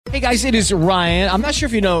Hey guys, it is Ryan. I'm not sure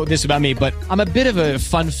if you know this about me, but I'm a bit of a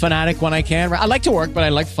fun fanatic when I can. I like to work, but I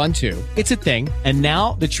like fun too. It's a thing. And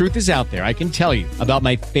now the truth is out there. I can tell you about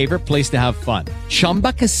my favorite place to have fun.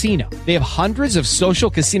 Chumba Casino. They have hundreds of social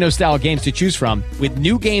casino style games to choose from with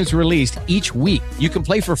new games released each week. You can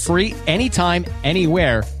play for free anytime,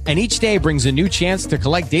 anywhere. And each day brings a new chance to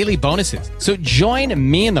collect daily bonuses. So join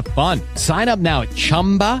me in the fun. Sign up now at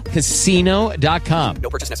ChumbaCasino.com. No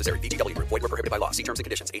purchase necessary. VGW. Void where prohibited by law. See terms and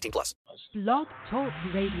conditions. 18+. Blog Talk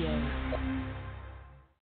Radio.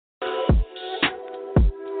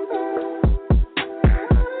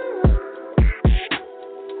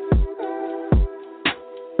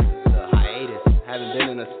 Haven't been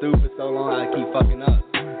in a stew for so long, I keep fucking up.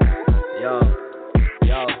 Yo,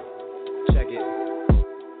 check it.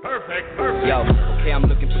 Perfect. Yo, okay, I'm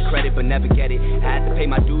looking for credit, but never get it. I had to pay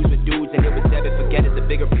my dues with dudes, and it was debit. Forget it, the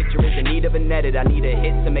bigger picture is in need of an edit. I need a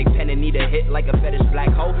hit to make pen and need a hit like a fetish. Black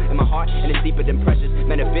hole in my heart, and it's deeper than precious.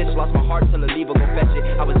 Man, a bitch lost my heart till a lever go fetch it.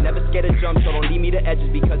 I was never scared to jump, so don't leave me to edges,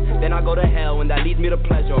 because then I go to hell, and that leads me to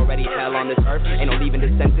pleasure. Already hell on this earth, ain't no leaving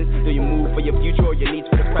this sentence. Do you move for your future or your needs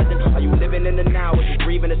for the present? Are you living in the now or just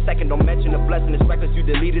breathing a second? Don't mention the blessing, it's reckless, you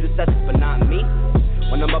deleted the sessions, but not me.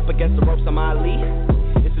 When I'm up against the ropes, I'm Ali.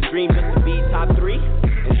 It's a dream just to be top 3.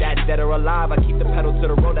 And that's dead or alive, I keep the pedal to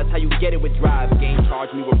the road, that's how you get it with drive. Game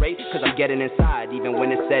charged me with rape, cause I'm getting inside. Even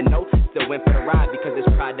when it said no, still went for the ride, because it's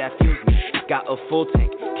pride that fuels me. Got a full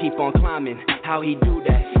tank, keep on climbing, how he do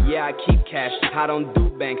that? Yeah, I keep cash, I don't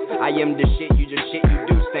do banks. I am the shit, you just shit, you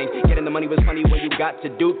do things. Getting the money was funny when you got to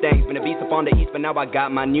do things. Been a beast up on the east, but now I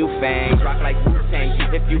got my new fangs. Rock like Wu-Tang,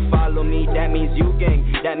 if you follow me, that means you gang.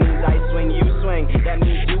 That means I swing, you swing, that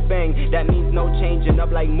means you bang. That means no changing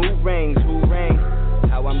up like move rings. Who rang?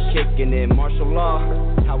 How I'm kicking it, martial law,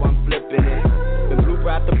 how I'm flipping it. Been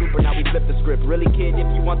blooper after blooper, now we flip the script. Really kid, if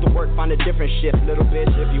you want to work, find a different shift. Little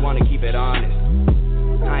bitch, if you want to keep it honest.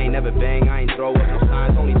 I ain't never bang, I ain't throw up no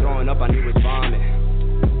signs. Only throwing up, I knew it's vomit.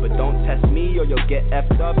 But don't test me or you'll get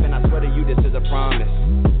effed up, and I swear to you this is a promise.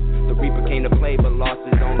 The Reaper came to play but lost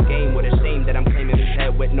his own game. What a shame that I'm claiming his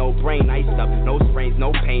head with no brain. Iced up, no sprains,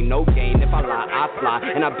 no pain, no gain. If I lie, I fly,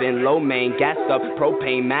 and I've been low main. Gassed up,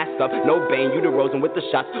 propane, masked up, no bane. You the Rosen with the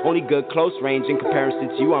shots, only good close range. In comparison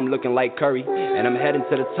to you, I'm looking like Curry. And I'm heading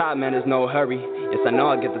to the top, man, there's no hurry. Yes, I know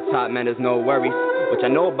I'll get the top, man, there's no worries. Which I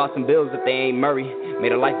know about some bills if they ain't Murray.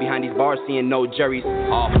 Made a life behind these bars, seeing no juries.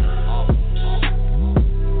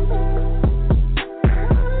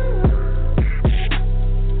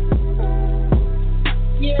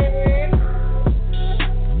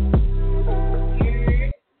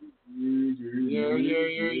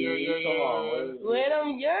 Where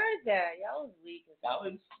them yours at? Y'all was weak.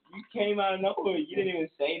 You came out of nowhere. You didn't even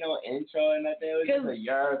say no intro and nothing. It was just a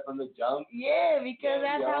yard from the jump. Yeah, because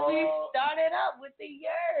that's how we started up with the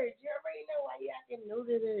yard. You already know why you acting new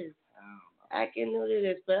to this. Acting new to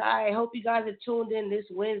this. But I hope you guys are tuned in this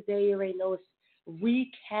Wednesday. You already know it's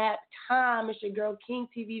recap time. It's your girl King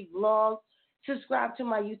TV Vlogs. Subscribe to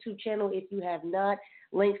my YouTube channel if you have not.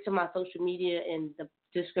 Links to my social media in the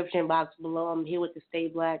description box below. I'm here with the Stay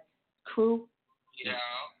Black crew. Yeah.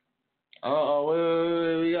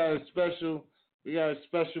 Wait. We got a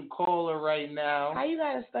special caller right now. How you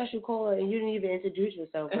got a special caller and you didn't even introduce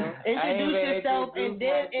yourself, bro? Introduce yourself and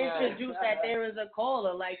then introduce that there is a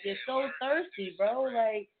caller. Like, you're so thirsty, bro.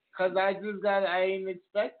 Like, cause I ain't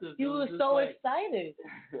expected. You were so excited.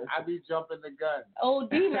 I be jumping the gun.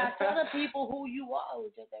 OD, now tell the people who you are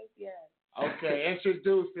with your thirsty ass. Okay,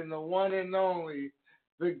 introducing the one and only,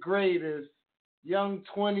 the greatest, young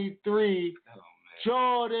 23,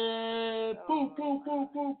 Jordan. Boo.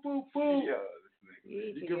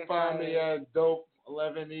 You can find me at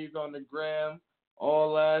Dope11Es on the gram.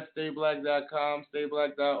 All that, StayBlack.com,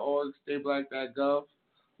 StayBlack.org, StayBlack.gov.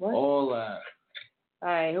 What? All that. All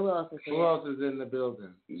right, who else is here? Who else is in the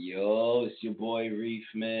building? Yo, it's your boy Reef,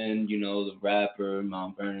 man. You know, the rapper,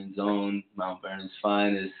 Mount Vernon's own, Mount Vernon's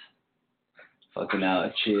finest. Fucking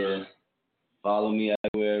out cheer. Follow me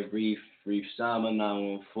everywhere, Reef Sama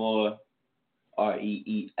 914.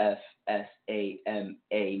 REEFSAMA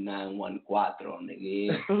 914,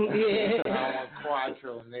 nigga. Yeah.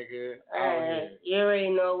 914, nigga. You already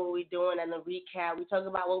know what we're doing and the recap. We talk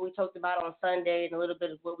about what we talked about on Sunday and a little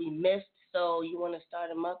bit of what we missed. So you want to start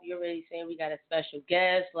them up? You're already saying we got a special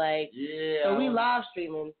guest, like. Yeah. So we live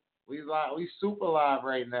streaming. We super live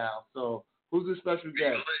right now. So who's the special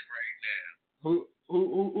guest?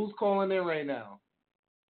 Who's calling in right now?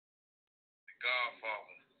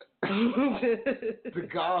 The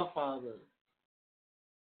Godfather.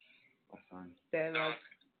 Don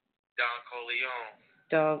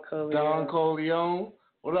Coleon. Don Coleon.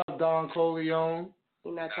 What up, Don Coleon?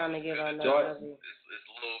 He's not trying to get on that. Jordan. It's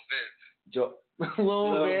Lil Vince.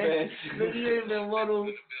 Lil Vince. Nigga, you ain't been little.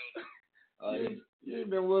 You ain't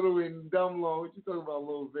been little and dumb long. What you talking about,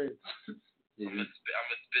 Lil Vince? I'm gonna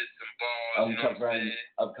spit some balls.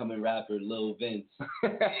 Upcoming rapper Lil Vince. Yeah,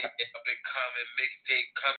 up and coming, mixtape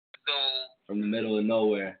coming soon. From the middle of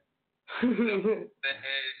nowhere. Man,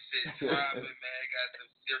 shit dropping, man. Got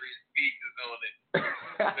some serious features on it.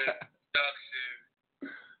 Production.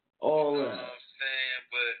 All you know that. what I'm saying?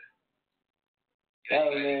 But you Hey,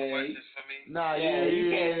 got any man. questions for me? Nah, yeah.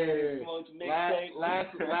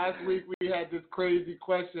 Last week we had this crazy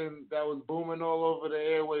question that was booming all over the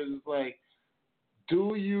airwaves. It's like,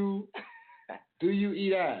 do you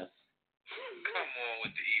eat ass? Come on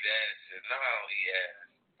with the eat ass shit. No, I don't eat ass.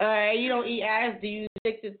 All right, you don't eat ass. Do you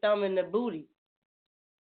stick the thumb in the booty?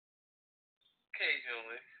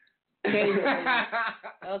 Occasionally.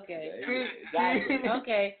 Okay.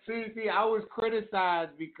 Okay. See, I was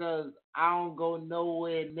criticized because I don't go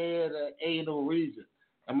nowhere near the anal region.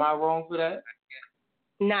 Am I wrong for that?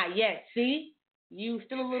 Not yet. See? You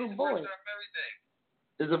still a little boy. First time for everything.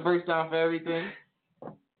 It's the first time for everything?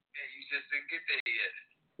 Yeah, you just didn't get there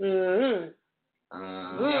yet.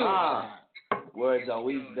 Words of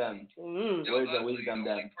wisdom. Words of wisdom, The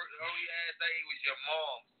Dan. only ass I ate was your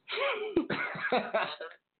mom.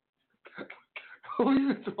 Who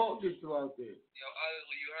you talking to out there? Yo,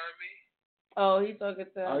 Ugly, you heard me? Oh, he talking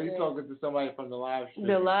to. Oh, you talking to somebody from the live stream?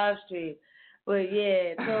 The live stream. But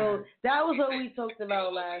yeah, so that was what we talked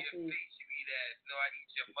about last week. You eat ass. No, I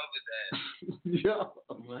eat your mother's ass. Yo.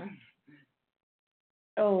 What?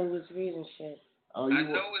 Oh, it was reading shit. Oh, I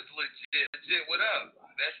know it's legit. Legit, what up?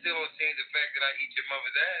 That still don't change the fact that I eat your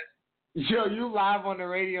mother's ass. Yo, you live on the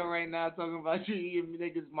radio right now talking about you eating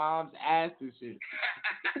niggas' mom's ass and shit.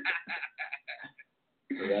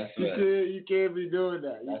 So that's You can't be doing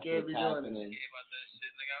that. You can't be doing that. I don't care about that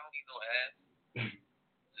shit, nigga. I don't eat no ass.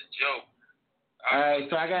 It's a joke. All right,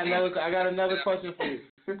 so I got another question for you.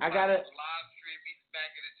 I got live stream me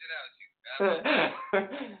smacking the shit out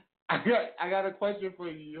of you. I got a question for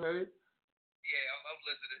you. You heard? Yeah, I'm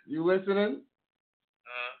listening. You listening?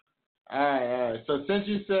 All right. So since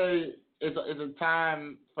you say it's a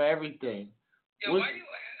time for everything, yeah,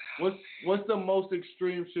 what's the most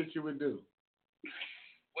extreme shit you would do?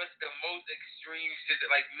 What's the most extreme shit?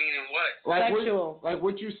 Like meaning what? Sexual.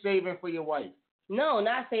 What you saving for your wife? No,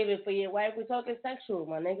 not saving for your wife. We're talking sexual,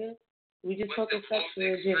 my nigga. We just What's talking the most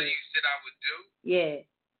sexual. extreme shit I would do? Yeah.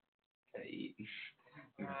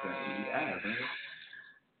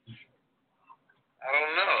 I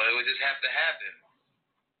don't know. It would just have to happen.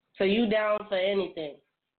 So you down for anything?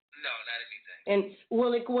 No, not anything. And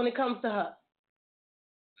when it comes to her?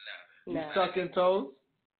 No. Nah. You sucking toes?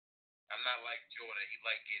 I'm not like Jordan. He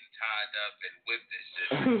like getting tied up and whipped and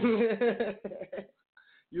shit.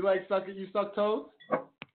 You suck toes? No, I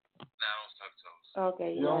don't suck toes.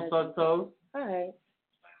 Okay. You don't suck toes? All right.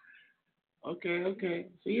 Okay.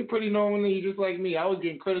 So you're pretty normal. You just like me. I was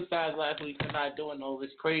getting criticized last week for not doing all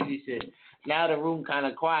this crazy shit. Now the room kind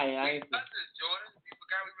of quiet. Wait, Jordan? You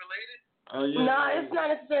forgot we related? Oh yeah. No, it's not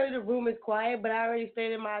necessarily the room is quiet, but I already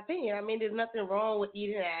stated my opinion. I mean, there's nothing wrong with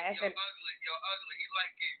eating ass. Yo, ugly. He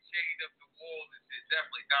like getting chained up to walls and shit.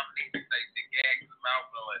 Definitely dominating type shit. Gags his mouth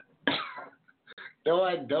going. No,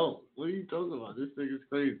 I don't. What are you talking about? This thing is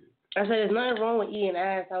crazy. I said there's nothing wrong with eating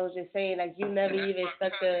ass. I was just saying, like, you never even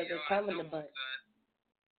stuck the tongue in the butt.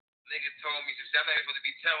 Nigga told me some shit. I'm not even supposed to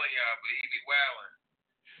be telling y'all, but he be wilding.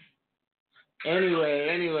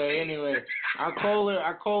 Anyway.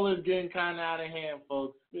 Our caller's getting kind of out of hand,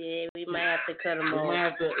 folks. Yeah, we might have to cut him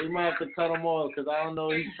off. We might have to cut him off because I don't know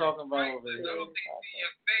what he's talking about over there. So they see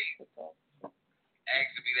your face.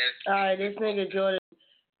 Asking me that shit. All right, this nigga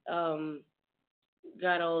Jordan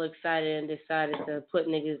got all excited and decided to put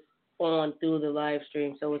niggas on through the live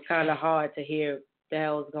stream, so it's kind of hard to hear the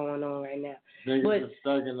hell's going on right now. Niggas are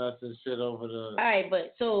stugging us and shit over the... All right,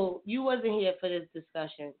 but so you wasn't here for this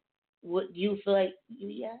discussion. What you feel like you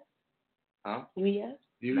eat ass? Huh? You eat ass?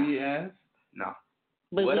 You eat ass? No.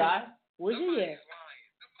 But Would I? Would you eat ass?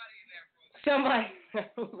 Somebody.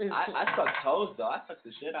 I suck toes though. I suck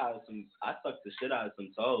the shit out of some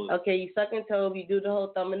toes. Okay, you sucking toe. You do the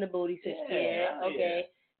whole thumb in the booty. So Yeah. Okay.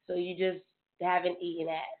 So you just haven't eaten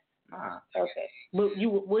ass. Nah. Okay. Would you?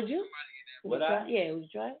 Would I? Yeah. Would you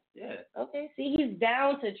try? Yeah. Okay. See, he's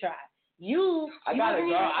down to try. I got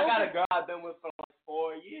a girl I've been with for like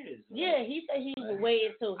 4 years. Right? Yeah, he said he's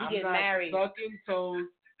waiting till he gets married. I'm not sucking toes.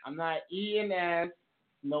 I'm not eating ass.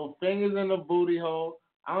 No fingers in the booty hole.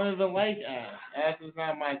 I don't even like ass. Ass is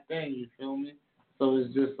not my thing. You feel me? So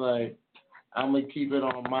it's just like I'm gonna keep it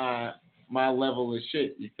on my my level of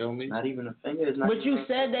shit. You feel me? Not even a finger. But you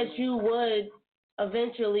said that you would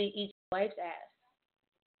eventually eat your wife's ass.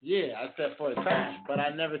 Yeah, I said for a time, but I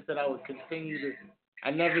never said I would continue to. I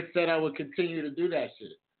never said I would continue to do that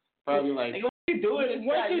shit. Probably like. What you doing?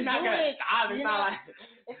 You're not gonna stop. It's not like.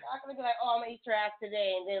 It's not gonna be like, oh, I'm gonna eat your ass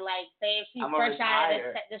today, and then like, say if she's I'm fresh out of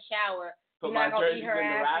retire. the shower, Put you're not my gonna eat jerseys her in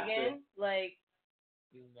the ass rafter. again. Like,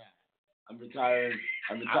 I'm retired.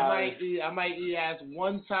 I might eat ass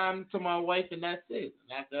one time to my wife, and that's it.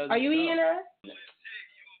 are you eating ass?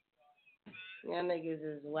 Y'all niggas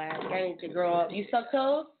is whack. I need to grow up. You suck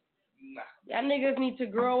toes? Nah. Y'all niggas need to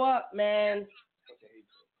grow up, man.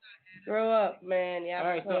 Grow up, man. Y'all All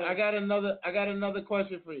right, so I got another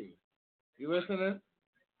question for you. You listening?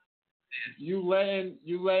 You letting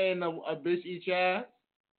a bitch eat your ass?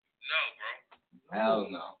 No, bro. Hell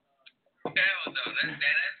no. Hell no.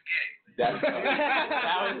 That's gay.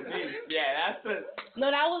 That was me. Yeah, that's it.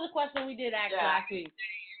 No, that was a question we did ask last week.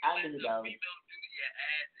 I knew that was. Female do your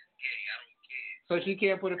ass is gay. I don't care. So she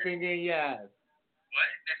can't put a finger in your ass. What?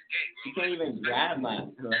 That's gay, bro. She can't even grab my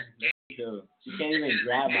ass. She can't even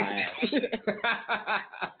grab my ass.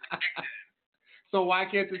 So why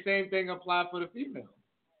can't the same thing apply for the female?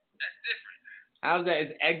 That's different. How's that?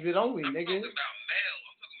 It's exit only, I'm nigga. talking about male.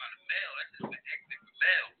 I'm talking about a male. That's just an exit for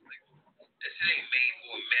male. Like, that shit ain't made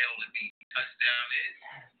for a male to be touched down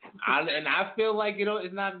in. And I feel like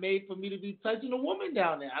it's not made for me to be touching a woman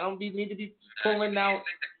down there. I don't need to be pulling out.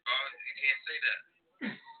 You can't say that.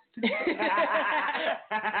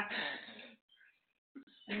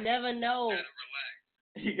 You never know.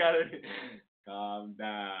 You gotta calm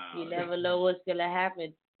down. You never know what's gonna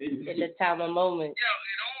happen in the time of moment. Yo,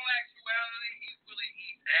 in all actuality, he really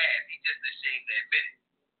eats ass. He just ashamed to admit it.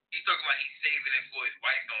 He's talking about he's saving it for his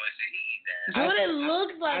wife and all that shit. He eats ass. Jordan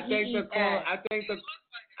looks like I think he the eats call. ass.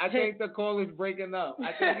 I think the call is breaking up.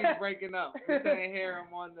 I think he's breaking up. We can't hear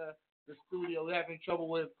him on the studio. We're having trouble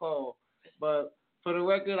with his call. But for the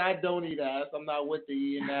record, I don't eat ass. I'm not with the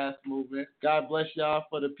eating ass movement. God bless y'all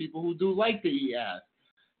for the people who do like to eat ass.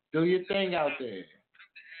 Do your thing out there.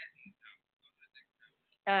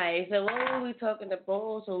 Alright, so what were we talking about?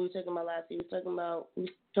 What were we talking about last week? We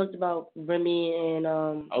talked about Remy and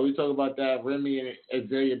Oh, we talking about that Remy and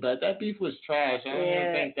Azalea, but that beef was trash. I don't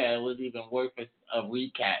even think that it was even worth a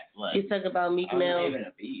recap. Like, you talked about Meek I wasn't Mill. even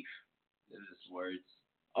a beef. It's just words.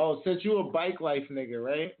 oh, since you a bike life nigga,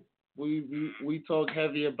 right? We talk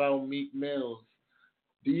heavy about Meek Mills.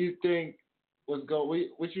 Do you think what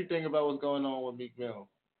you think about what's going on with Meek Mill?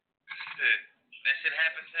 That shit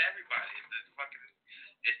happens to everybody.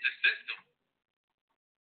 It's the system.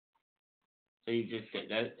 So you just think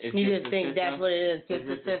that? You just think that's what it is. It's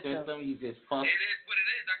the system. You just fuck. It is what it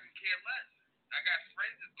is. I can care less. I got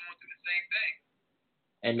friends that's going through the same thing.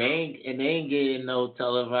 And they ain't getting no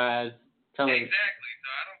televised. Exactly. So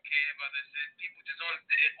I don't care about this shit. People just on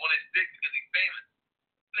his dick because he's famous.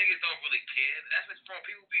 Niggas don't really care. That's what's wrong.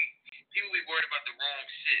 People be worried about the wrong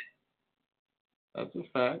shit. That's a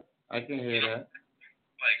fact. I can hear that.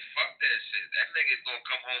 Like, fuck that shit. That nigga's gonna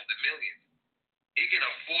come home to millions. He can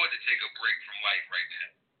afford to take a break from life right now.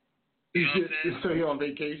 You know what I'm saying? So you on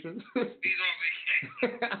vacation? He's on vacation.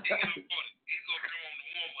 He can afford it. He's gonna come home to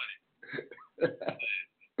more money.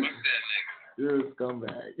 Fuck that nigga. You're a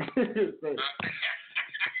scumbag.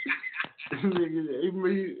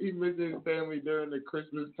 He missed his family during the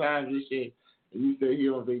Christmas time and shit, and you say he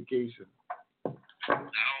on vacation. I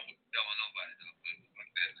don't tell nobody though. Fuck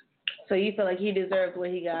that nigga. So you feel like he deserved what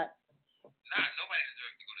he got? Nah, nobody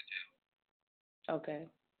deserves to go to jail. Okay.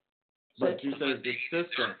 But you said the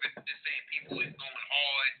system. The same people is going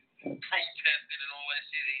hard, protesting and all that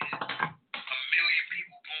shit. A million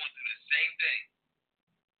people going through the same thing.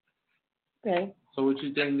 Okay. So what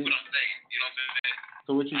you think? That's what I'm saying. You know what I'm saying?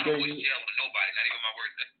 So what you I don't think? wish jail with nobody. Not even my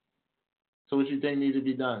worst enemy. So what you think need to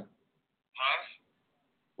be done? Huh?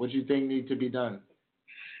 What you think need to be done?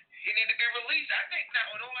 He need to be released. I think now,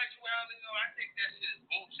 in all actuality, I think that shit is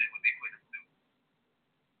bullshit what they put him through.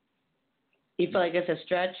 You feel like it's a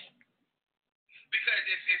stretch? Because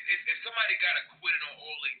if somebody got acquitted on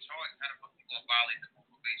all their charges, how the fuck you gonna violate the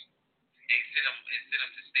probation and send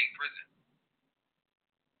them to state prison?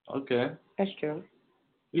 Okay, That's true.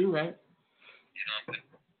 you're right. You know what I'm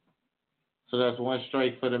saying? So that's one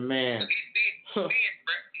strike for the man. He's being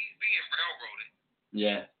railroaded.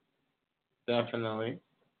 Yeah, definitely.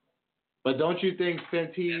 But don't you think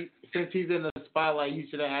since he's in the spotlight, he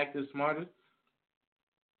should have acted smarter?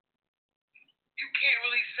 You can't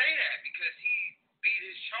really say that because he beat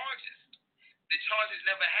his charges. The charges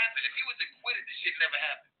never happened. If he was acquitted, the shit never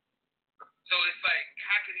happened. So it's like,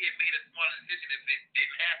 how could he have made a smarter decision if it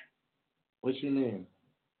didn't happen? What you mean?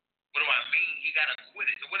 What do I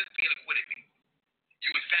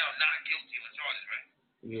not guilty on charges, right?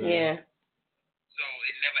 Yeah. So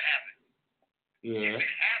it never happened. Yeah. If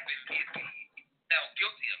it happened, he'd be found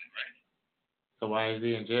guilty of it, right? So why is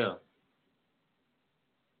he in jail?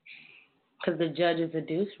 Because the judge is a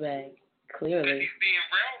douchebag, Because clearly. he's being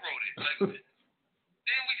railroaded. Like,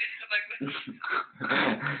 then we just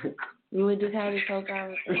like. You would just have this whole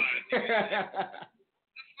conversation.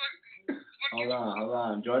 Hold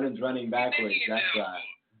on. Jordan's running backwards. That's why.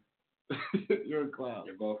 You're a clown.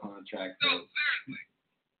 They're both on track. No, seriously.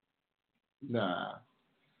 Nah.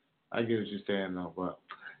 I get what you're saying, though, but.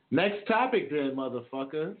 Next topic, then,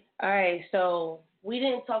 motherfucker. All right, so we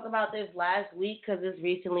didn't talk about this last week because this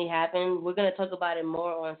recently happened. We're going to talk about it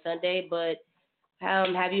more on Sunday, but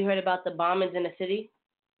have you heard about the bombings in the city?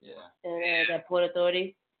 Yeah. And that Port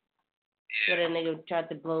Authority? Where that nigga tried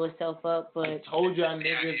to blow himself up, but... I told y'all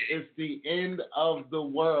niggas it's the end of the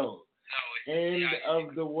world. No, End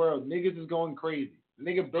of the world. Niggas is going crazy. The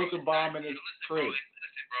nigga built a bomb in his crib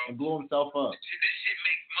and blew himself up. This shit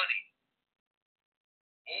makes money.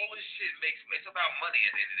 All this shit makes it's about money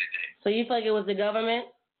at the end of the day. So you feel like it was the government?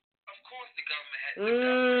 Of course the government has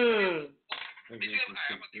I'm Did you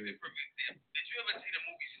ever give you a perfect example? Did you ever see the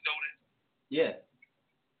movie Snowden? Yeah.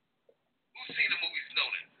 Who's seen the movie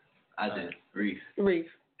Snowden? I did. Reef.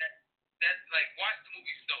 That's like watch the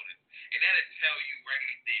movie Snowden, and that'll tell you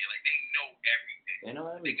right there. Like they know everything. They know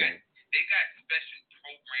everything. They got special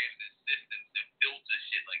programs and systems that build this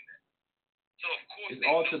shit like that. So of course It's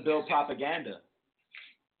all to build propaganda.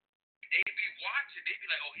 They be watching. They be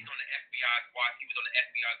like, oh, he's on the FBI's watch. He was on the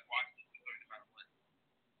FBI's watch. He learned about what?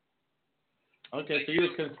 Okay, so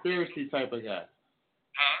you're a conspiracy type of guy.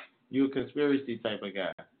 Huh? You a conspiracy type of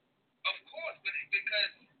guy. Of course, but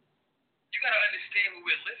because you gotta understand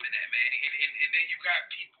where we're living at, man. And then you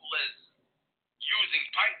got people as using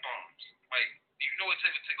pipe bombs. Like, you know what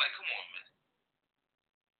type of thing? Like, come on, man.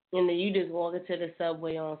 And then you just walk into the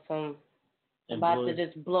subway on some... about to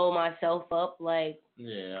just blow myself up, like...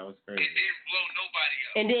 Yeah, that was crazy. It didn't blow nobody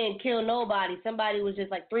up. And didn't kill nobody. Somebody was just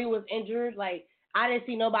like, 3 was injured. Like, I didn't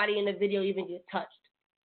see nobody in the video even get touched.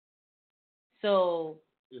 So...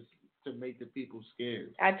 Just to make the people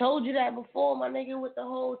scared. I told you that before, my nigga, with the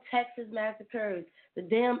whole Texas massacres, the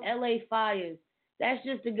damn LA fires. That's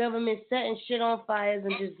just the government setting shit on fires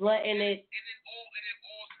and just letting it... And it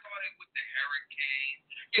all started with the hurricane.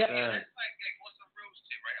 Yeah. It's like on some real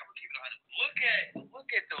shit, right? I'm gonna keep it 100. Look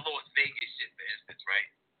at the Las Vegas shit, for instance, right?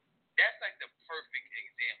 That's like the perfect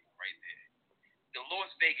example right there. The Las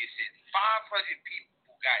Vegas shit. 500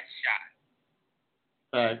 people got shot.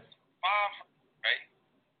 Right. 500, right?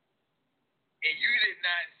 And you did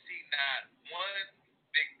not see not one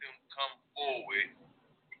victim come forward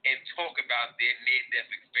and talk about their near-death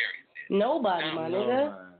experiences. Nobody, my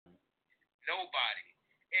nigga. Nobody.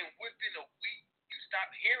 And within a week, you stop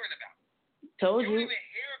hearing about it. Told You you. don't even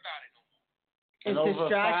hear about it no more. And It's over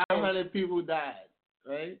distraction. 500 people died,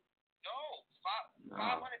 right? No,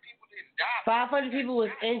 500 people didn't die. 500 people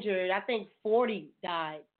was injured. I think 40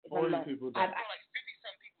 died. 40 people died. Like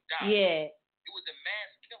 50-some people died. Yeah. It was a mass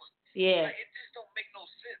killing. Yeah. Like, it just don't make no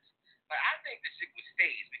sense. Like, I think the shit was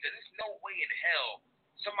staged because there's no way in hell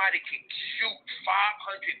somebody can shoot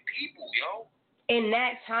 500 people, yo. In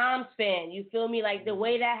that time span, you feel me? Like the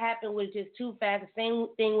way that happened was just too fast. The same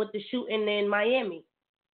thing with the shooting in Miami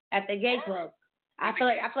at the gay club. I feel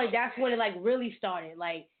like that's when it like really started.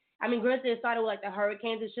 Like, I mean, granted, it started with like the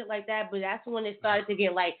hurricanes and shit like that, but that's when it started to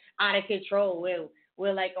get like out of control.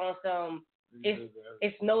 We're like on some.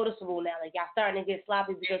 It's noticeable now. Like y'all starting to get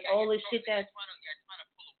sloppy because all this shit that's trying to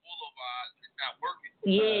pull a wool over our eyes and it's not working.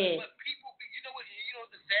 Yeah. But people be, you know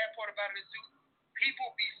what the sad part about it is too?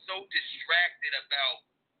 People be so distracted about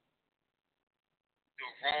the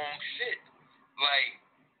wrong shit. Like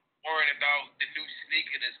worrying about the new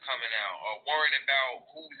sneaker that's coming out or worrying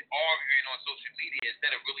about who's arguing on social media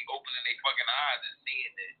instead of really opening their fucking eyes and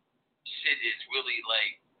seeing that shit is really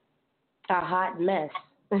like a hot mess.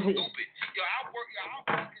 stupid. Yo, I work in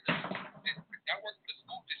the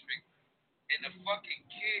school district, and the fucking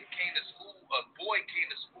kid came to school, a boy came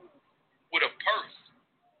to school with a purse.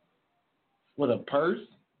 With a purse?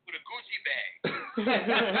 With a Gucci bag.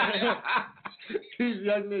 These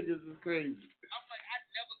young niggas is crazy. I'm like, I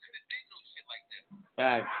never could have did no shit like that.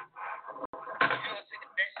 Facts. You know what I'm saying?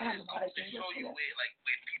 That shit is supposed to show you where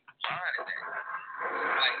people's line is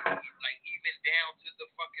at. Like even down to the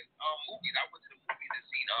fucking movies. I went to the movies and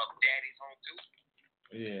seen Daddy's Home too.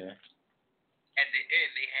 Yeah. At the end,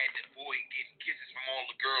 they had the boy getting kisses from all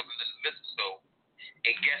the girls in the mistletoe.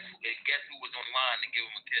 And guess who was online to give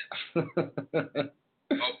him a kiss?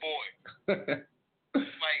 A boy.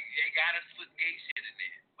 Like, they got to slip gay shit in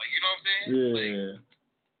there. Like, you know what I'm saying? Yeah. Like,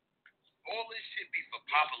 this shit be for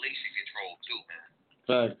population control too, man.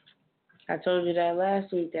 Fact. I told you that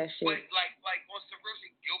last week. That shit. Like on some real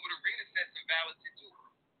shit, Gilbert Arenas said some valid shit too.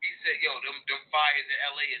 He said, "Yo, them fires in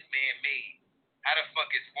LA is man-made. How the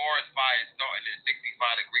fuck is forest fires starting in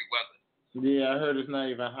 65-degree weather?" Yeah, I heard it's not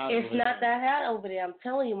even hot. It's not that hot over there. I'm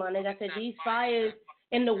telling you, my nigga. I said these fires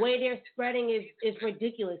and the way they're spreading is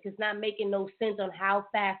ridiculous. It's not making no sense on how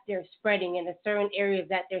fast they're spreading in the certain areas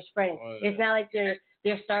that they're spreading. It's not like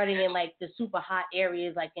they're starting in like the super hot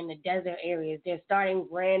areas, like in the desert areas. They're starting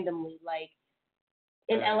randomly, like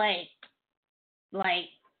in LA, like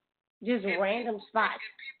just random spots.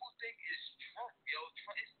 And people think it's Trump, yo.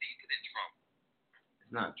 It's deeper than Trump.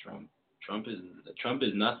 It's not Trump. Trump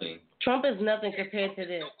is nothing. Trump is nothing compared to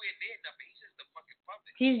this. Nowhere near nothing. He's just a fucking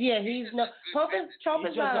puppet. He's no. Trump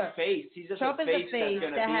is just a face. He's just Trump a face is a face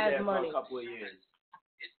that's gonna that be has there money. for a couple of years.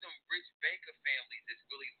 It's them rich banker families that's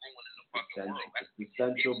really ruining the fucking world. It's the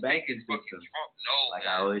central banking system. Trump. No, like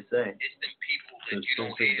man. I always say. It's them people that you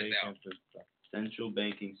don't hear about. Central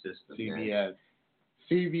banking system. CBS.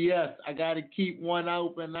 CBS. I gotta keep one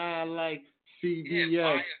open eye like CBS.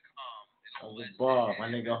 Yeah, Bob, my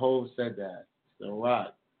nigga Hov said that. So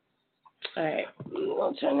what? Alright, we're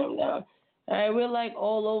gonna turn them down. Alright, we're like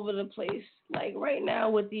all over the place, like right now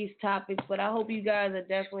with these topics, but I hope you guys are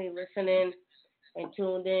definitely listening and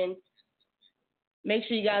tuned in. Make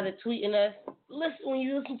sure you guys are tweeting us. Listen when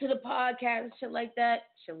you listen to the podcast, shit like that.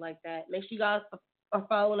 Make sure you guys are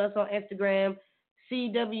following us on Instagram,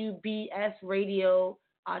 CWBS Radio,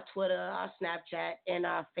 our Twitter, our Snapchat, and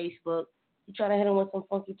our Facebook. You trying to hit them with some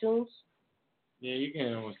funky tunes? Yeah, you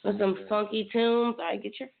can. With some funky tunes. All right,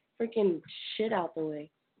 get your freaking shit out the way.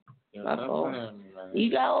 Yeah, My fault. You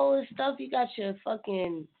got all this stuff. You got your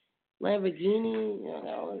fucking Lamborghini. You got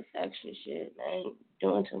all this extra shit. I ain't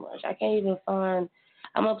doing too much. I can't even find.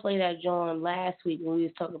 I'm going to play that joint last week when we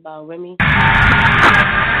was talking about Remy.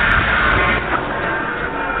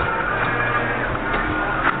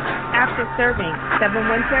 After serving 7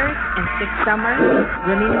 winters and 6 summers,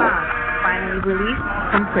 Remy Ma finally released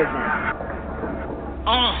from prison.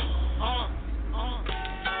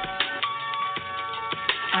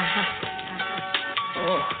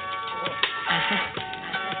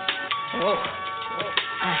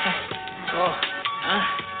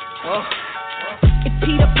 If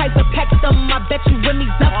Peter Piper pecked them, I bet you Remy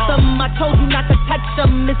ducked them. I told you not to touch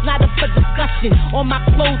them, it's not up for discussion. All my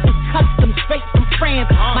clothes is custom, straight from France.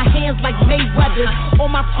 My hands like Mayweather's. All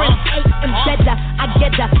my friends ate and better. I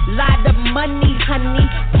get a lot of money, honey.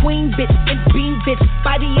 Queen bitch and bean bitch.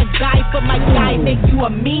 Body a guy for my guy, make you a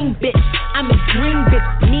mean bitch. I'm a green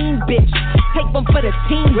bitch, mean bitch. Take one for the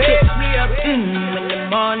team, bitch. Wake me up when the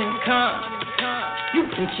morning comes. You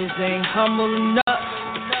bitches ain't humble enough.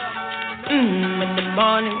 When the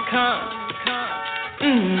morning comes.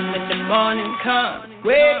 When the morning comes.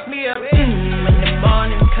 Wake me up when the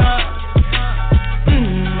morning comes.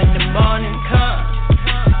 When the morning comes.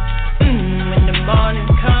 When the morning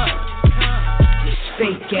comes. These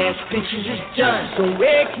fake ass bitches is done, so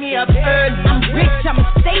wake me up early. I'm rich, I'ma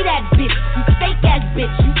say that bitch. You fake ass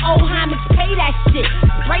bitch, you owe homage, pay that shit.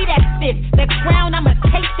 Spray that fifth, that crown, I'ma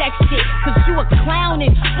take that shit. Cause you a clown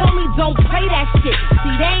and homies don't pray that shit.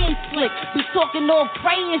 See, they ain't slick, be talking all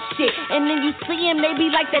praying shit. And then you see them, they be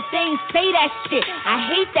like that they ain't say that shit. I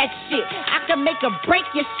hate that shit, I can make or break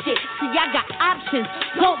your shit. See, I got options,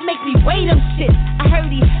 don't make me weigh them shit. I heard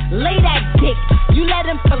he lay that dick, you let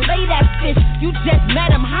him fillet that fish. You just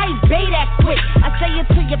met him, how he bay that quick. I say it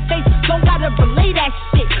to your face, don't gotta relay that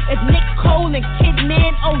shit. It's Nick Cole and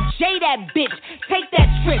Kidman, OJ that bitch. Take that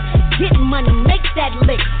trip, get money, make that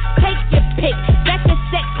lick. Take your pick, that's a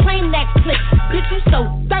set, claim that click. Bitch, you so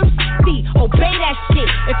thirsty, obey that shit.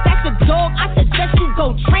 If that's a dog, I suggest you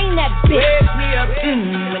go train that bitch. Wake me up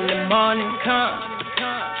when the morning comes.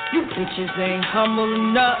 You bitches ain't humble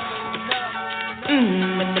enough.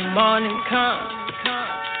 When the morning comes.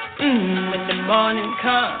 When the morning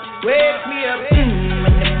comes. Wake me up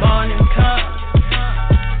when the morning comes.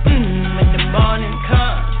 When the morning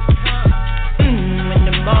comes. When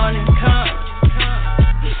the morning comes.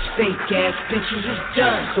 These fake ass bitches is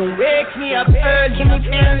done, so wake me up early. Can we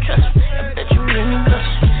feel and trust? I bet you really bust.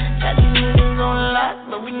 Got these niggas on lock,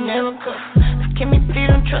 but we never cuff. Can we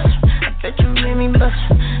feel and trust? I bet you really bust.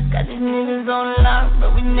 Got these niggas on lock,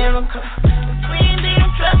 but we never cuff. We ain't feel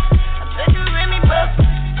and trust. I bet you really bust.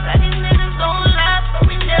 Got these niggas on lock, but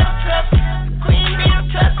we never cuff. We ain't feel and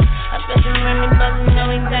trust. I bet you really bust. Know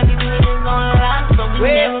we got these niggas on lock, but we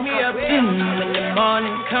never cuff. Wake me up when the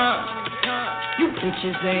morning comes. You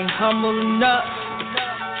bitches ain't humble enough.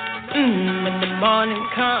 When the morning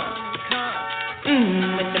comes.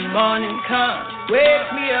 When the morning comes. Wake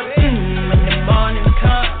me up when the morning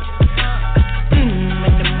comes.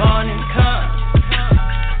 When the morning comes.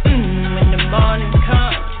 When the morning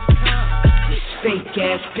comes. These fake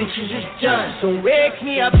ass bitches is done. So wake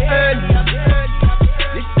me up early.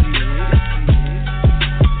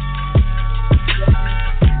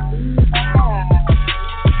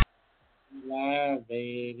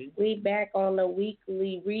 Baby. We back on the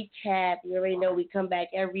weekly recap. You already know we come back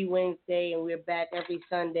every Wednesday and we're back every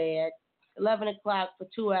Sunday at 11 o'clock for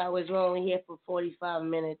 2 hours. We're only here for 45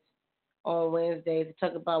 minutes on Wednesday to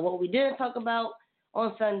talk about what we didn't talk about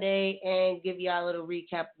on Sunday and give y'all a little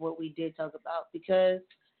recap of what we did talk about because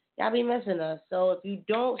y'all be missing us. So if you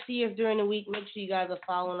don't see us during the week, make sure you guys are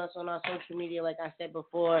following us on our social media like I said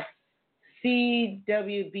before.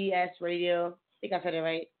 CWBS Radio. I think I said it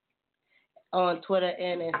right. On Twitter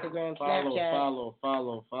and Instagram, Snapchat.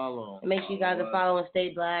 Follow. Make sure you guys are following Stay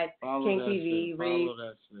Black, King TV, Reed,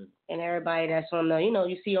 and everybody that's on the,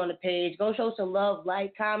 you see on the page. Go show some love,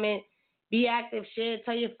 like, comment, be active, share,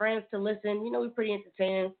 tell your friends to listen. We're pretty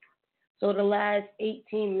entertaining. So the last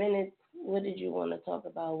 18 minutes, what did you want to talk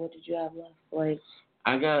about? What did you have left?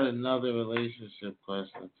 I got another relationship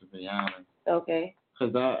question, to be honest. Okay.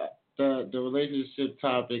 Because the relationship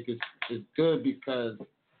topic is good because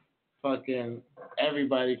fucking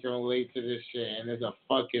everybody can relate to this shit, and there's a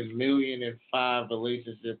fucking 1,000,005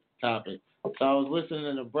 relationship topics. So I was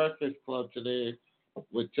listening to Breakfast Club today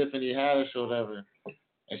with Tiffany Haddish or whatever,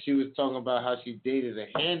 and she was talking about how she dated a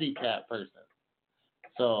handicapped person.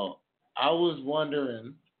 So I was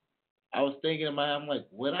wondering, I was thinking in my head, I'm like,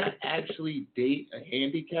 would I actually date a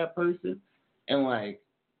handicapped person? And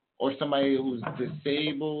or somebody who's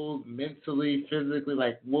disabled mentally, physically,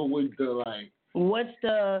 what would what's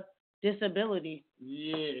the disability?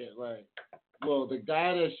 Yeah, the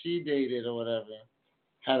guy that she dated or whatever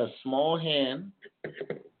had a small hand,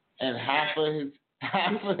 and half of his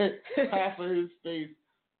face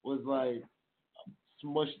was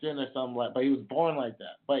smushed in or something but he was born like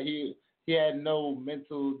that. But he had no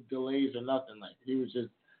mental delays or nothing. He was just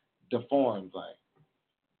deformed,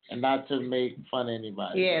 and not to make fun of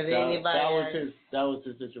anybody. Yeah, that was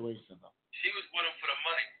his situation though. She was with him for the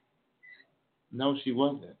money. No, she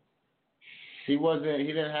wasn't. He wasn't. He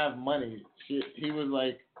didn't have money. He was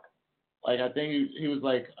I think he was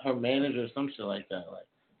her manager or some shit like that.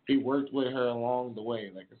 He worked with her along the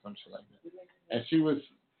way, or some shit like that. And she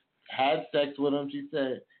had sex with him. She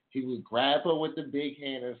said he would grab her with the big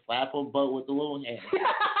hand and slap her butt with the little hand.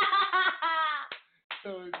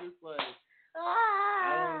 So it's just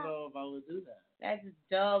I don't know if I would do that. That's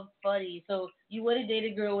dumb funny. So you would have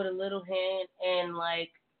dated a girl with a little hand and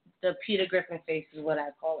the Peter Griffin face is what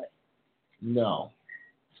I call it. No.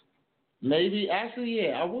 Maybe. Actually,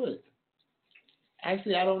 yeah, I would.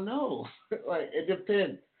 Actually, I don't know. It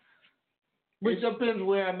depends. It depends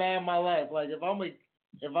where I'm at in my life. If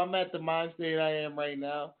I'm at the mind state I am right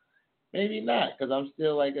now, maybe not, because I'm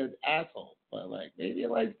still an asshole. But maybe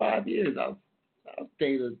in 5 years, I'll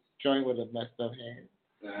date a joint with a messed up hand.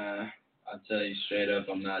 I'll tell you straight up,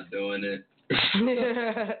 I'm not doing it. I'm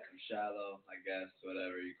shallow, I guess,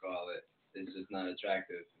 whatever you call it. It's just not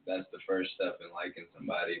attractive. That's the first step in liking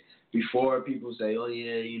somebody. Before people say, oh,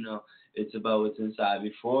 yeah, it's about what's inside.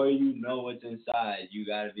 Before you know what's inside, you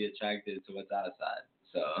got to be attracted to what's outside.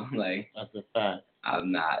 So, that's a fact. I'm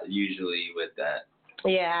not usually with that.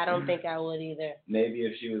 Yeah, I don't think I would either. Maybe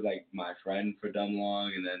if she was my friend for dumb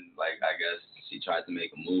long, and then I guess she tried to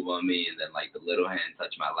make a move on me, and then the little hand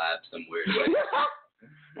touched my lap some weird way.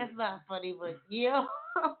 That's not funny, but yo.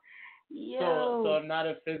 So not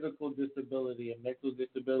a physical disability, a mental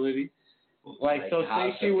disability.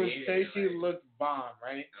 Say she looked bomb,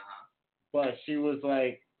 right? But she was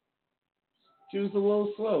a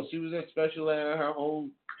little slow. She was in special ed her whole.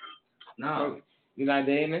 No. You're not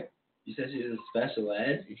dating it? You said she was in special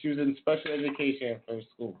ed? She was in special education from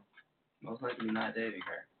school. Most likely not dating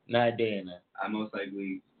her. Not dating her. I'm most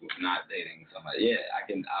likely not dating somebody. Yeah,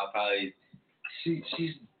 I'll probably. She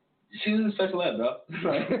was in special ed, bro.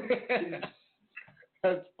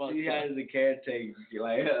 That's funny. She has a caretaker.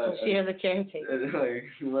 She has a caretaker.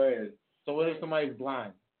 Word. So what if somebody's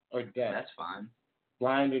blind or deaf? That's fine.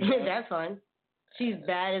 Blind or deaf? That's fine. She's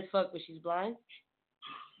bad as fuck, but she's blind?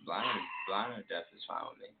 Blind or deaf is fine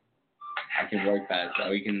with me. I can work past that.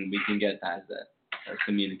 We can get past that. That's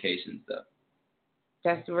communication stuff.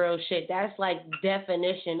 That's the real shit. That's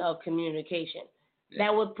definition of communication. Yeah.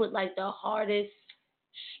 That would put the hardest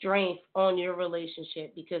strength on your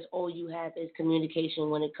relationship because all you have is communication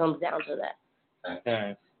when it comes down to that.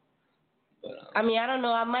 Okay. But, I don't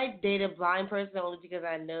know. I might date a blind person only because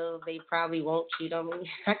I know they probably won't cheat on me.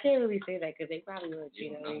 I can't really say that because they probably won't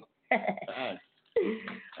cheat on me.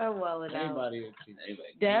 I'm well enough. Anybody.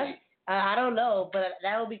 That's, I don't know, but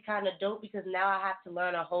that would be kind of dope because now I have to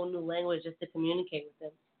learn a whole new language just to communicate with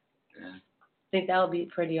them. Yeah. I think that would be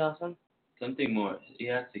pretty awesome. Something more.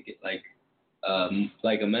 You have to get like a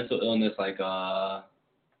mental illness, like I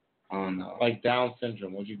don't know. Like Down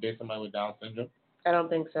syndrome. Would you date somebody with Down syndrome? I don't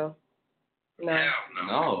think so. No.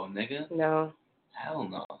 No, nigga. No. Hell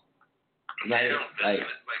no. Like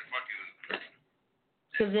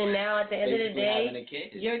because then now at the end of the day, having a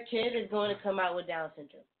kid. your kid is going to come out with Down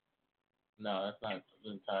syndrome. No, that's not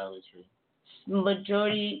entirely true.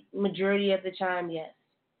 Majority of the time, yes.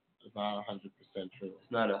 It's not 100% true.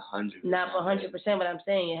 It's not 100%. Not 100%, but I'm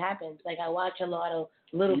saying it happens. Like I watch a lot of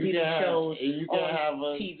little bitty shows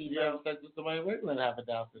on TV, bro. Have sex with somebody regular and have a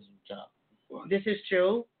Down syndrome child. This is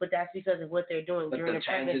true, but that's because of what they're doing But during the the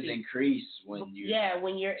pregnancy. chances increase when you. Yeah,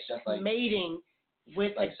 when you're like, mating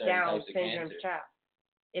with like a Down syndrome child.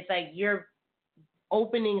 It's like you're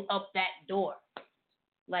opening up that door.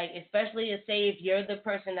 Like, especially say if you're the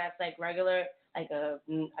person that's like regular, like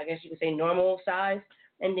I guess you could say normal size,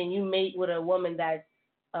 and then you mate with a woman that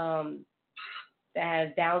has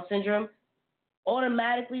Down syndrome,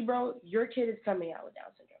 automatically, bro, your kid is coming out with Down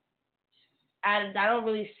syndrome. I don't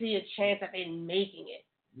really see a chance of it making it.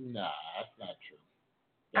 Nah, that's not true.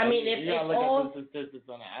 I mean, if you gotta it's look all, at the statistics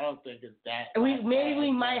on it. I don't think it's that. maybe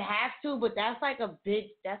we might have to, but that's like a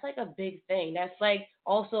big thing. That's like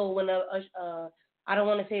also when I don't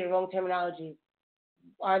want to say the wrong terminology.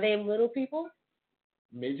 Are they little people?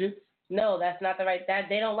 Midgets? No, that's not the right. That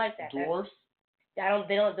they don't like that. Dwarfs? They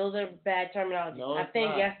don't. Those are bad terminology. No, I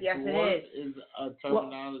think not. yes, Dwarf it is. Is a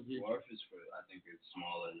terminology. Dwarf is for. I think it's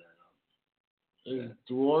smaller than. Is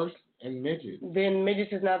dwarfs and midgets. Then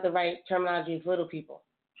midgets is not the right terminology for little people.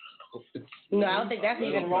 No, I don't think that's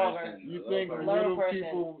even longer. You think little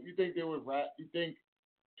people? You think they would You think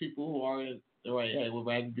people who are in the right age would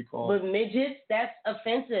rather be called? But midgets, that's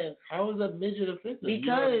offensive. How is a midget offensive?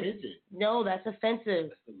 Because midget. No, that's offensive.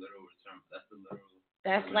 That's the literal term. That's the literal.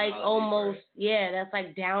 That's like almost that's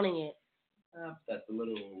like downing it. That's the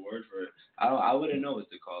literal word for it. I wouldn't know what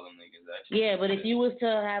to call them niggas actually. Yeah, but if you was to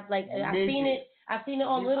have like I've seen it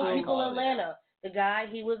on Little People in Atlanta. The guy,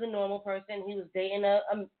 he was a normal person. He was dating a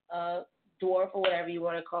dwarf or whatever you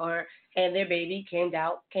want to call her, and their baby came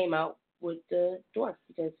out with the dwarf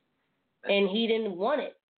and he didn't want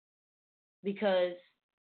it because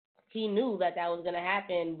he knew that was gonna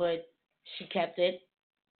happen, but she kept it,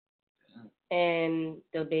 and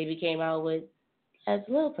the baby came out with as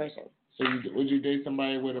a little person. So would you date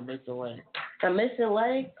somebody with a missing leg? A missing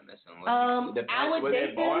leg? I would were date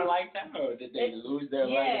they born them. like that, or did they lose their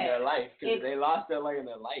leg in their life? Because they lost their leg in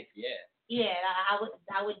their life, yeah. Yeah,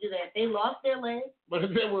 I would do that. If they lost their leg. But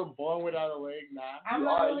if they were born without a leg, nah. I'm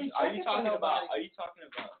not really Are you talking about?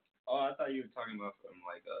 Oh, I thought you were talking about from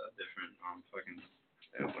like a different fucking.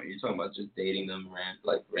 You're talking about just dating them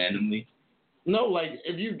randomly. No, like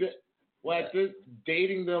if you just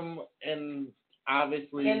dating them and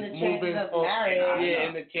obviously in the moving chances of marriage. Yeah,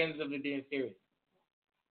 in the chances of it being serious.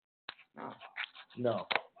 No.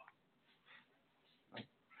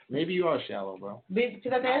 Maybe you are shallow, bro.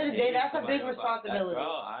 Because at the end of the day, that's a big responsibility. Bro,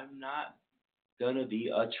 I'm not gonna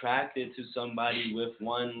be attracted to somebody with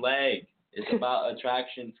one leg. It's about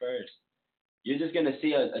attraction first. You're just gonna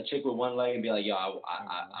see a chick with one leg and be like, yo, I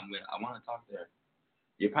want to talk to her.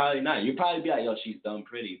 You're probably not. You'll probably be like, yo, she's dumb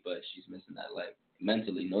pretty, but she's missing that leg.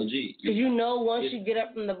 Mentally, no G. Because once you get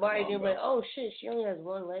up from the bar, you'll be like, oh shit, she only has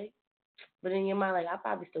one leg. But in your mind, like, I'll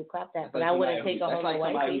probably still clap that, but I wouldn't take a whole like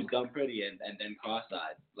white somebody who's dumb pretty and then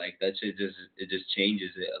cross-eyed. Like, that shit just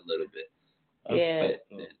changes it a little bit. Yeah.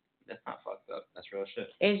 But that's not fucked up. That's real shit.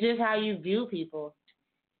 It's just how you view people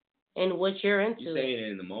and what you're into. You say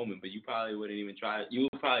it in the moment, but you probably wouldn't even try. You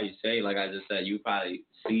would probably say, like I just said, you would probably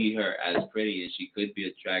see her as pretty and she could be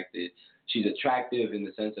attracted. She's attractive in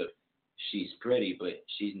the sense of she's pretty, but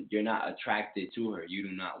you're not attracted to her. You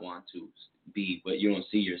do not want to be, but you don't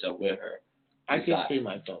see yourself with her. I can see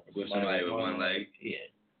myself with somebody with one leg. Yeah.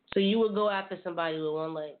 So you would go after somebody with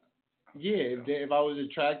one leg? Yeah, if I was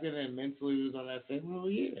attracted and mentally was on that same level,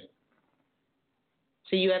 yeah.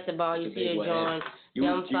 So you at the bar, you see her drawing,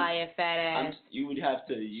 young fire, fat ass. You would have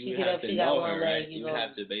to. You would have to know her, right? You would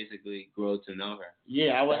have to basically grow to know her.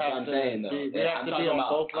 Yeah, I would have to. That's what I'm saying, though. We have to be on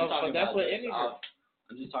both levels, but that's what any.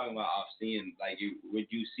 I'm just talking about off seeing. Like, would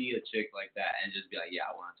you see a chick like that and just be like, yeah,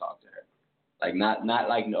 I want to talk to her. Like not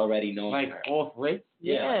like already knowing like her. Like off rip?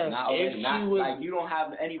 Yeah. Like not already, like you don't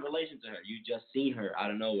have any relation to her. You just seen her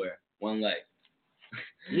out of nowhere. One leg.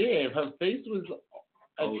 Yeah, if her face was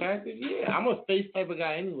attractive, yeah. I'm a face type of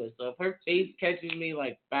guy anyway. So if her face catches me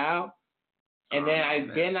like bow, And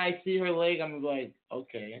then I see her leg. I'm like,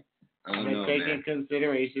 okay. I'm gonna take in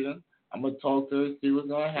consideration. I'm gonna talk to her, see what's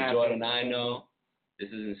gonna happen. Jordan, I know. This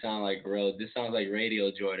doesn't sound like real. This sounds like radio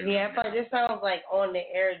Jordan. Yeah, but this sounds like on the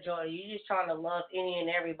air Jordan. You just trying to love any and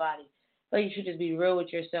everybody. So you should just be real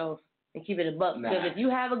with yourself and keep it a buck. Because if you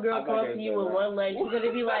have a girl come up to you with one leg, she's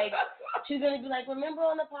gonna be like, remember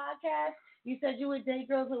on the podcast you said you would date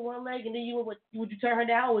girls with one leg, and then would you turn her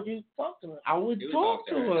down, or would you talk to her? I would talk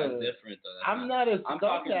to her. That's different though. I'm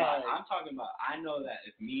talking about. I know that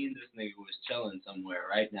if me and this nigga was chilling somewhere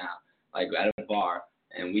right now, like at a bar,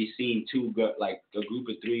 and we seen like a group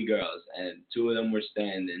of 3 girls, and 2 of them were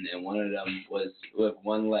standing, and one of them was with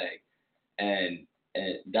one leg, and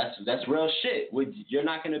that's real shit. You're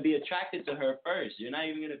not gonna be attracted to her first. You're not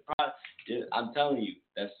even gonna. I'm telling you,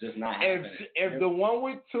 that's just not happening. If the one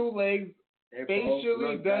with 2 legs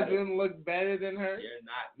facially doesn't look better than her, you're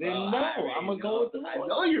not. Then no, I'm gonna go with the one. I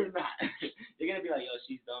know you're not. You're gonna be like, yo,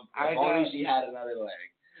 she's dumb. If only she had another leg.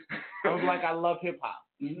 I was like, I love hip hop.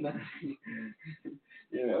 Yeah,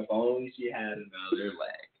 if only she had another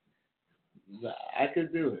leg. Nah, I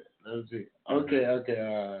could do it. Let's see. Okay, all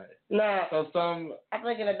right. Nah. So I feel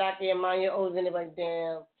like in the back of your mind, you're always in it like,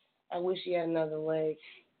 damn, I wish she had another leg.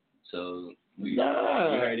 So we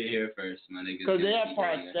heard it here first, my niggas. Because they have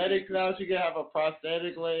prosthetics now. She can have a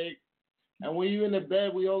prosthetic leg. And when you in the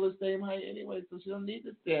bed, we all the same height anyway, so she don't need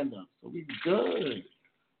to stand up. So we good.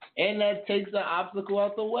 And that takes the obstacle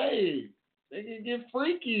out the way. They can get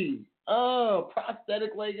freaky. Oh,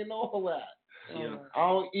 prosthetic leg and all that. Yeah. I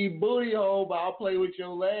don't eat booty hole, but I'll play with your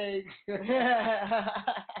legs. That's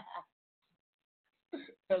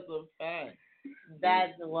a fact.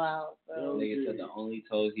 That's wild. Nigga said the only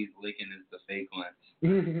toes he's licking is the fake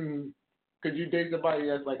ones. Could you date somebody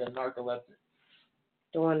that's like a narcoleptic?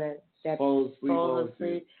 Doing that fall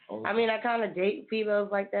asleep. I mean, I kind of date females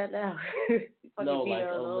like that now. No, like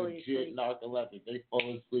a legit narcoleptic. They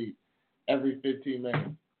fall asleep every 15 minutes.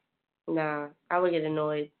 Nah, I would get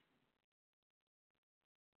annoyed.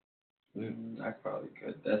 I probably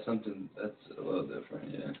could. That's a little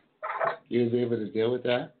different, yeah. You would be able to deal with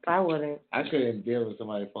that? I wouldn't. I couldn't deal with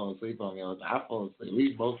somebody falling asleep on me. I fall asleep.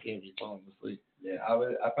 We both can't be falling asleep. Yeah, I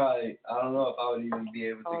don't know if I would even be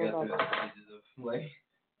able to get to the stages of like.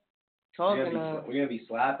 We're gonna be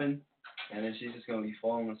slapping, and then she's just gonna be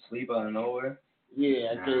falling asleep out of nowhere.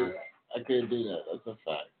 Yeah, I could do that. That's a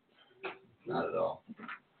fact. Not at all.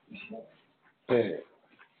 Yeah.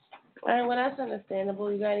 All right, well, that's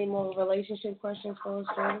understandable. You got any more relationship questions for us,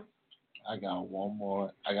 Jordan? I got one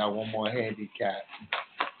more handicap.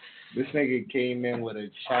 This nigga came in with a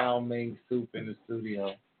chow mein soup in the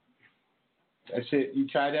studio. That shit, you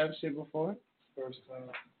tried that shit before? First time.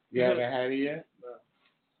 You haven't had it yet?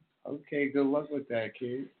 No. Okay, good luck with that,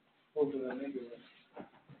 kid. Hoping that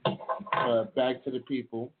nigga. Back to the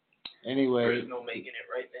people. Anyway. There's no making it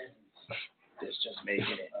right then. There's just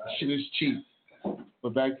making it. Shit is cheap.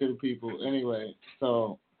 But back to the people. Anyway,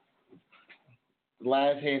 so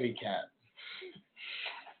last handicap.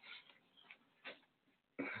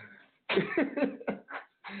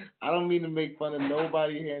 I don't mean to make fun of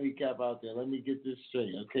nobody handicap out there. Let me get this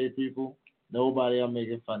straight, okay, people? Nobody, I'm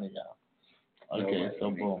making fun of y'all. Okay, so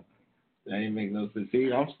boom. That ain't make no sense.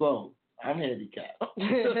 See, I'm slow. I'm handicapped.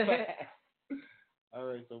 All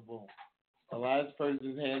right, so boom. The last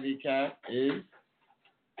person's handicap is,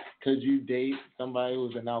 could you date somebody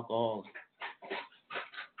who's an alcoholic?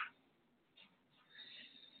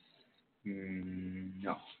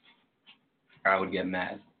 No. I would get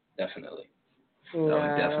mad, definitely. No,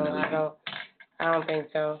 I don't think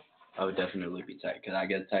so. I would definitely be tight, because I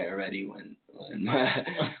get tight already when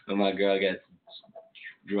my girl gets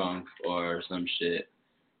drunk or some shit,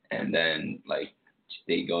 and then like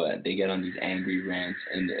they get on these angry rants,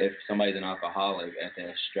 and if somebody's an alcoholic and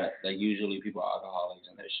they're stressed, like usually people are alcoholics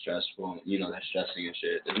and they're stressful, they're stressing and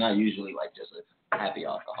shit. It's not usually like just a happy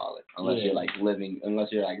alcoholic, unless you're like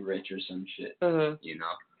rich or some shit,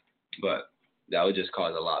 But that would just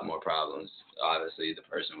cause a lot more problems. Obviously, the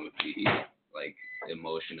person would be like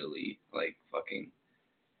emotionally like fucking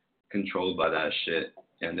controlled by that shit,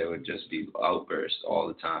 and there would just be outbursts all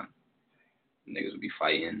the time. Niggas would be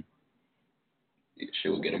fighting.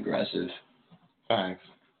 Shit would get aggressive. Thanks.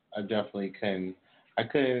 I definitely couldn't. I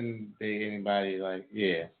couldn't date anybody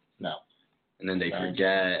no. And then they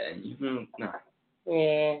forget, and no.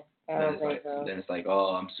 Yeah, I don't think so. Then it's like,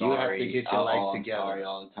 oh, I'm sorry. You have to get your life together. I'm sorry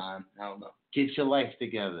all the time. I don't know. Get your life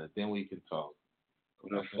together, then we can talk. Go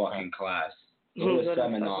to fucking class. Go to a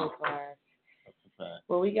seminar.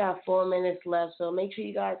 Well, we got 4 minutes left, so make sure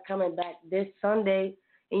you guys coming back this Sunday.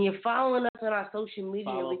 and you're following us on our social media,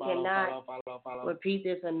 Follow, we cannot follow. repeat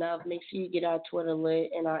this enough. Make sure you get our Twitter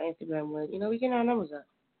lit and our Instagram lit. You know, we get our numbers up.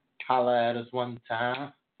 Holla at us one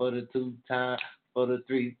time, for the 2 time, for the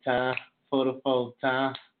 3 time, for the 4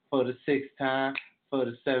 time, for the 6 time, for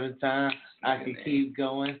the 7 time. I can keep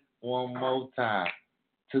going one more time,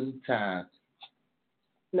 2 times.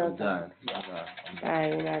 No I'm done. All right,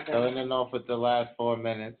 you're not done. Starting off with the last 4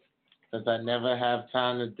 minutes, since I never have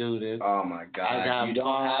time to do this. Oh my God! You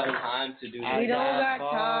don't have time to do this. We don't got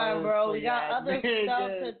time, bro. We so got y'all other niggas stuff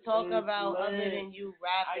to talk is about lit. other than you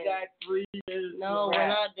rapping. I got 3 minutes. No, we're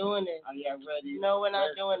not doing this. Are you ready? No, we're not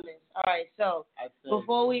doing this. All right, so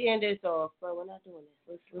before we end this off, bro, we're not doing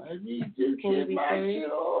this. Let me just Can we get be my serious?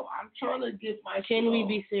 shit off. I'm trying to get my Can shit we off.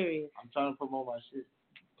 be serious? I'm trying to promote my shit.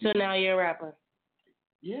 So now you're a rapper.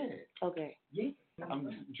 Yeah. Okay. Yeah.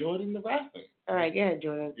 I'm Jordan the rapper. All right, go ahead,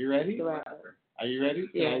 Jordan. You ready? The rapper. Are you ready?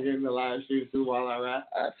 Yeah. Can I get in the live stream too while I rap?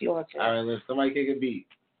 If you want to. All right, let's. Somebody kick a beat.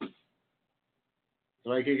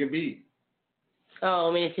 Somebody kick a beat.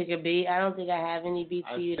 Oh, I mean, to kick a beat? I don't think I have any beats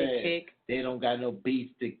for you to kick. They don't got no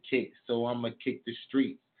beats to kick, so I'ma kick the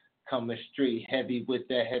streets. Coming straight heavy with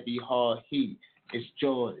that heavy hard heat. It's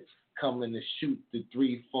Jordan coming to shoot the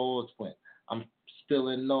 3-4s when I'm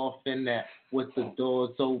spilling off in that with the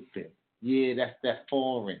doors open. Yeah, that's that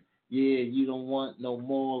foreign. Yeah, you don't want no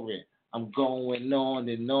more in. I'm going on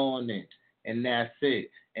and that's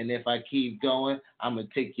it. And if I keep going, I'ma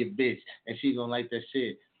take your bitch, and she gonna like that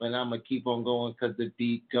shit. But I'ma keep on going 'cause the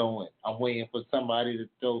beat going. I'm waiting for somebody to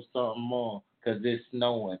throw something on 'cause it's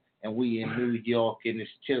snowing, and we in New York and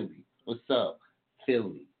it's chilly. What's up,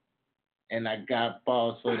 Philly? And I got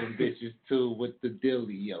bars for them bitches too with the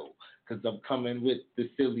dealio. 'Cause I'm coming with the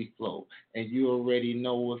silly flow. And you already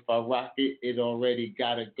know if I rock it, it already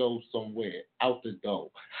gotta go somewhere, out the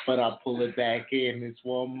door. But I pull it back in, it's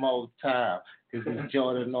one more time. 'Cause it's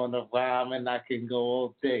Jordan on the rhyme and I can go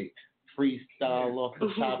all day. Freestyle off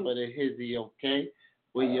the top of the hizzy, okay?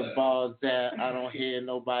 Where your bars at, I don't hear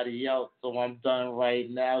nobody else. So I'm done right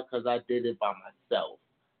now 'cause I did it by myself.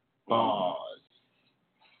 Bars.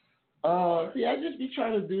 See, I just be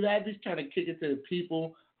trying to do that. I just trying to kick it to the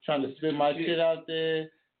people. Trying to spit my shit out there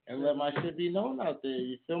and let my shit be known out there.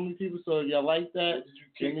 You feel me, people? So if y'all like that,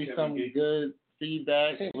 give me some good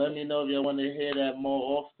feedback. Let me know if y'all want to hear that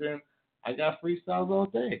more often. I got freestyles all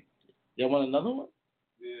day. Y'all want another one?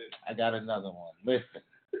 Yeah. I got another one. Listen.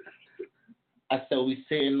 I said we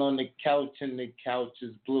sitting on the couch and the couch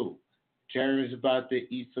is blue. Jeremy's about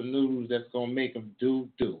to eat some noodles that's going to make him do.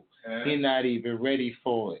 He not even ready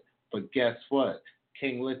for it. But guess what?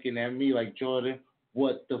 King looking at me like, Jordan,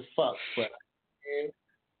 what the fuck? But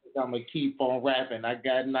I'm going to keep on rapping. I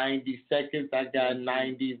got 90 seconds. I got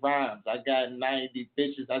 90 rhymes. I got 90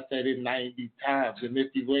 bitches. I said it 90 times. And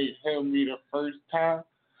if you ain't heard me the first time,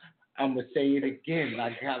 I'm going to say it again.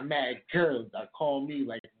 I got mad girls. I call me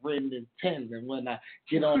like Ren and 10. And when I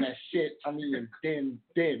get on that shit, I'm even dim.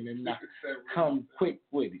 And I come quick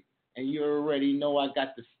with it. And you already know I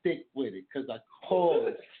got to stick with it. Because I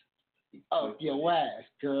called up your ass,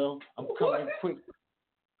 girl. I'm coming quick.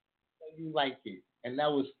 You like it. And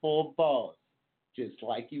that was 4 bars. Just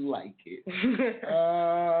like you like it.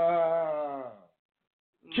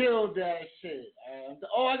 Killed that shit.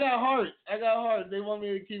 I got hearts. They want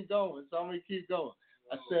me to keep going, so I'm going to keep going.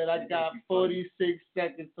 I said I got 46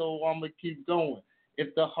 seconds, so I'm going to keep going.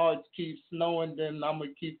 If the hearts keep snowing, then I'm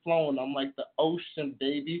going to keep flowing. I'm like the ocean,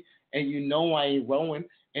 baby. And you know I ain't rowing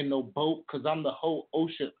in no boat, 'cause I'm the whole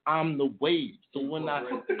ocean. I'm the wave. So when I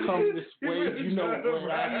come this way, you know what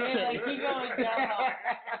I say.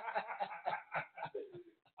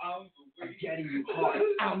 I'm getting you hard.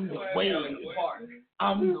 I'm the wave.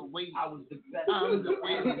 I'm the wave. I was the best. I'm the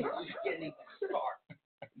wave. Just getting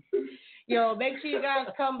started. Yo, make sure you guys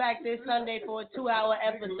come back this Sunday for a 2-hour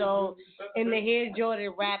episode and to hear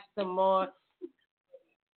Jordan rap some more.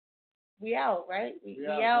 We out, right? We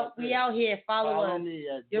out here. Follow us. Me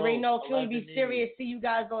you already know. Can we be serious? See you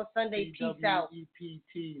guys on Sunday. Peace out.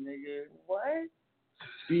 EPT, nigga. What?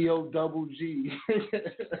 DOGG.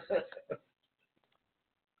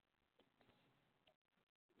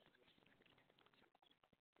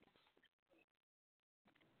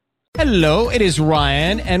 Hello, it is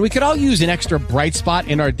Ryan, and we could all use an extra bright spot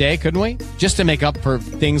in our day, couldn't we? Just to make up for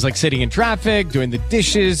things like sitting in traffic, doing the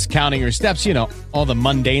dishes, counting your steps, all the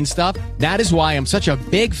mundane stuff. That is why I'm such a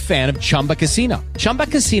big fan of Chumba Casino. Chumba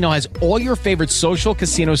Casino has all your favorite social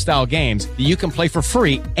casino-style games that you can play for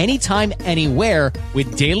free anytime, anywhere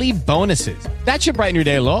with daily bonuses. That should brighten your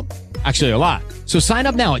day a little. Actually, a lot. So sign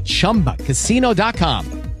up now at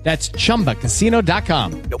ChumbaCasino.com. That's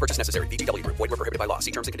ChumbaCasino.com. No purchase necessary. VGW Group. Void where prohibited by law. See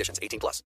terms and conditions. 18+.